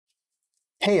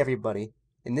Hey everybody!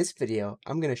 In this video,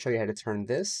 I'm going to show you how to turn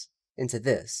this into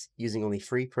this using only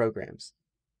free programs.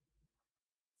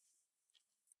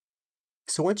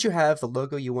 So once you have the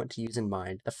logo you want to use in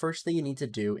mind, the first thing you need to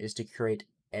do is to create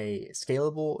a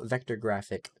scalable vector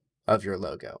graphic of your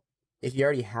logo. If you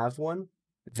already have one,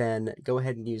 then go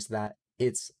ahead and use that.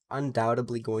 It's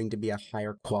undoubtedly going to be a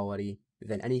higher quality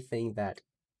than anything that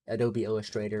Adobe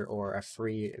Illustrator or a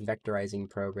free vectorizing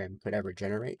program could ever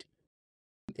generate.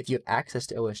 If you have access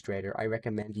to Illustrator, I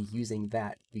recommend you using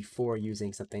that before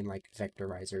using something like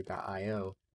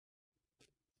Vectorizer.io.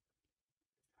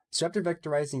 So after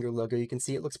vectorizing your logo, you can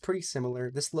see it looks pretty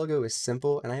similar. This logo is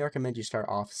simple, and I recommend you start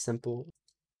off simple.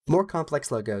 More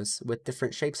complex logos with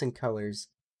different shapes and colors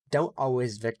don't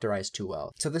always vectorize too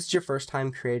well. So this is your first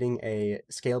time creating a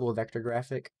scalable vector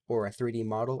graphic or a 3D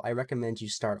model, I recommend you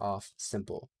start off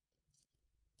simple.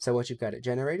 So once you've got it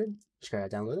generated, just gotta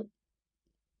download it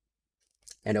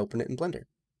and open it in Blender.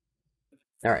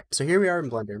 Alright, so here we are in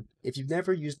Blender. If you've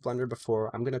never used Blender before,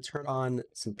 I'm going to turn on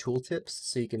some tooltips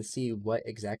so you can see what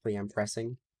exactly I'm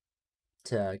pressing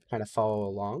to kind of follow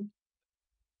along.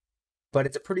 But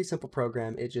it's a pretty simple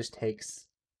program, it just takes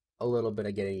a little bit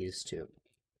of getting used to.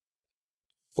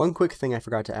 One quick thing I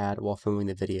forgot to add while filming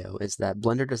the video is that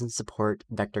Blender doesn't support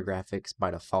vector graphics by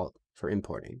default for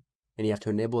importing, and you have to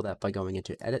enable that by going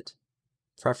into Edit,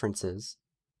 Preferences,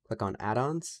 click on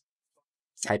Add-ons,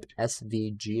 type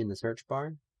SVG in the search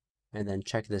bar, and then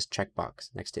check this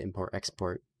checkbox next to Import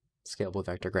Export Scalable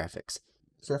Vector Graphics.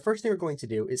 So the first thing we're going to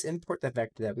do is import the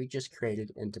vector that we just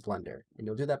created into Blender. And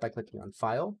you'll do that by clicking on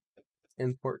File,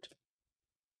 Import,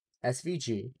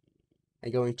 SVG,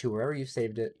 and going to wherever you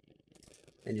saved it,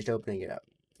 and just opening it up.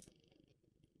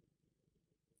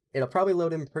 It'll probably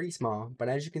load in pretty small, but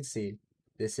as you can see,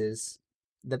 this is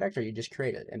the vector you just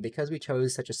created. And because we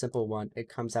chose such a simple one, it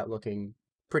comes out looking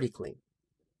pretty clean.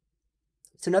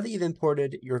 So now that you've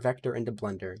imported your vector into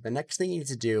Blender, the next thing you need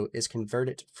to do is convert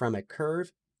it from a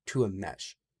curve to a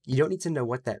mesh. You don't need to know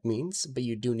what that means, but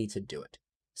you do need to do it.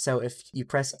 So if you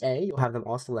press A, you'll have them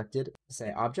all selected.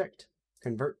 Say Object,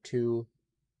 Convert to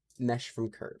Mesh from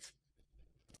Curve.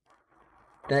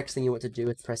 The next thing you want to do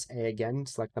is press A again,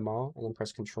 select them all, and then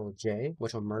press Ctrl J,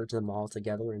 which will merge them all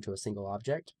together into a single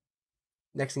object.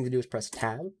 Next thing to do is press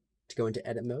Tab to go into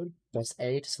Edit mode. Press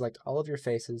A to select all of your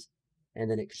faces, and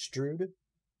then Extrude,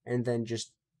 and then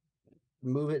just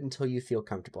move it until you feel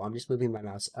comfortable. I'm just moving my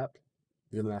mouse up.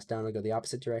 Move my mouse down, I'll go the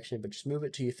opposite direction, but just move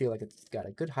it till you feel like it's got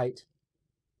a good height.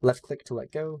 Left click to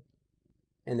let go,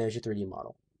 and there's your 3D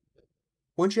model.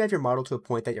 Once you have your model to a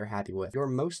point that you're happy with, you're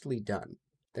mostly done.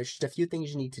 There's just a few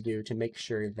things you need to do to make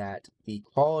sure that the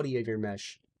quality of your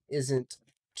mesh isn't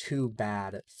too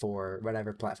bad for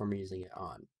whatever platform you're using it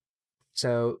on.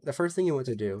 So the first thing you want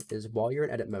to do is while you're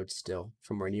in edit mode still,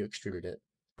 from when you extruded it,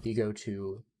 you go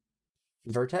to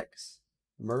Vertex,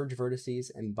 Merge Vertices,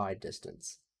 and By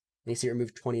Distance. And you see it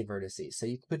removed 20 vertices, so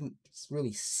you couldn't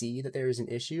really see that there was an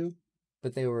issue,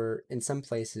 but they were, in some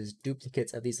places,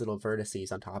 duplicates of these little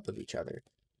vertices on top of each other,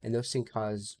 and those can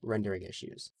cause rendering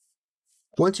issues.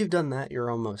 Once you've done that, you're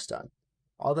almost done.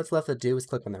 All that's left to do is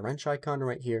click on the wrench icon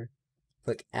right here,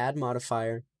 click Add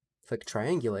Modifier, click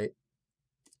Triangulate,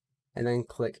 and then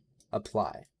click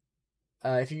Apply.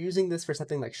 If you're using this for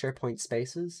something like SharePoint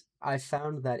Spaces, I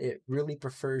found that it really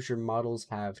prefers your models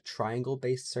have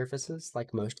triangle-based surfaces,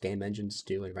 like most game engines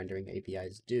do and rendering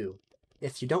APIs do.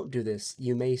 If you don't do this,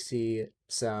 you may see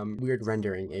some weird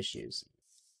rendering issues.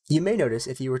 You may notice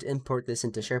if you were to import this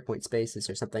into SharePoint Spaces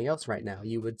or something else right now,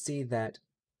 you would see that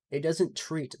it doesn't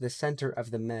treat the center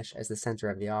of the mesh as the center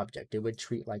of the object. It would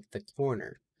treat like the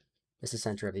corner as the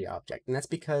center of the object, and that's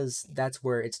because that's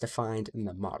where it's defined in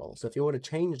the model. So if you want to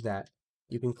change that,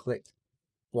 you can click,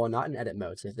 well, not in edit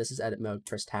mode. So if this is edit mode,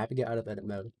 press tab to get out of edit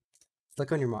mode. Click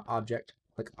on your object,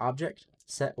 click object,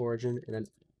 set origin, and then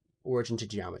origin to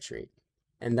geometry.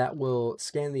 And that will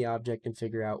scan the object and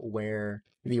figure out where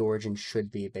the origin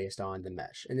should be based on the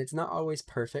mesh. And it's not always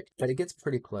perfect, but it gets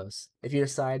pretty close. If you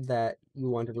decide that you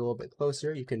want it a little bit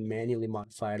closer, you can manually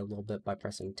modify it a little bit by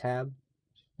pressing tab,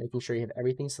 making sure you have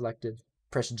everything selected.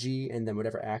 Press G and then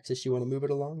whatever axis you want to move it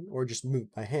along, or just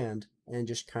move by hand and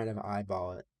just kind of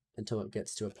eyeball it until it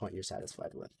gets to a point you're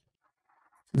satisfied with.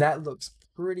 That looks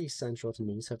pretty central to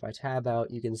me, so if I tab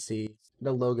out, you can see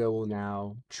the logo will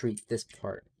now treat this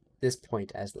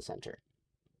point as the center.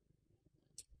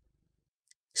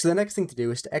 So the next thing to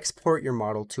do is to export your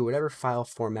model to whatever file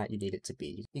format you need it to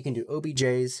be. You can do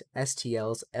OBJs,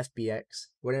 STLs, FBX,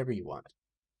 whatever you want.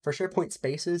 For SharePoint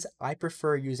Spaces, I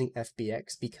prefer using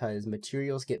FBX because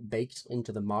materials get baked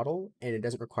into the model and it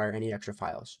doesn't require any extra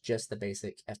files, just the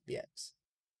basic FBX.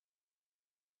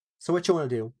 So what you want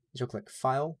to do is you'll click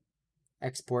File,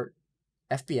 Export,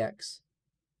 FBX,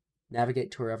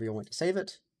 navigate to wherever you want to save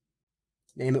it,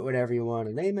 name it whatever you want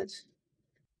to name it,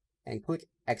 and click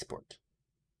Export.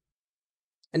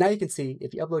 And now you can see,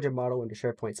 if you upload your model into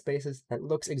SharePoint Spaces, that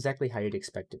looks exactly how you'd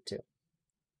expect it to.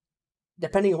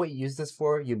 Depending on what you use this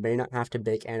for, you may not have to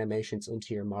bake animations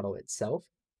into your model itself,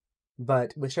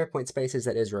 but with SharePoint Spaces,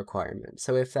 that is a requirement.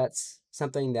 So if that's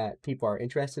something that people are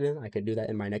interested in, I could do that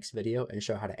in my next video and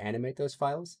show how to animate those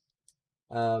files.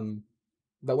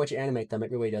 But once you animate them,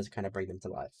 it really does kind of bring them to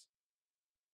life.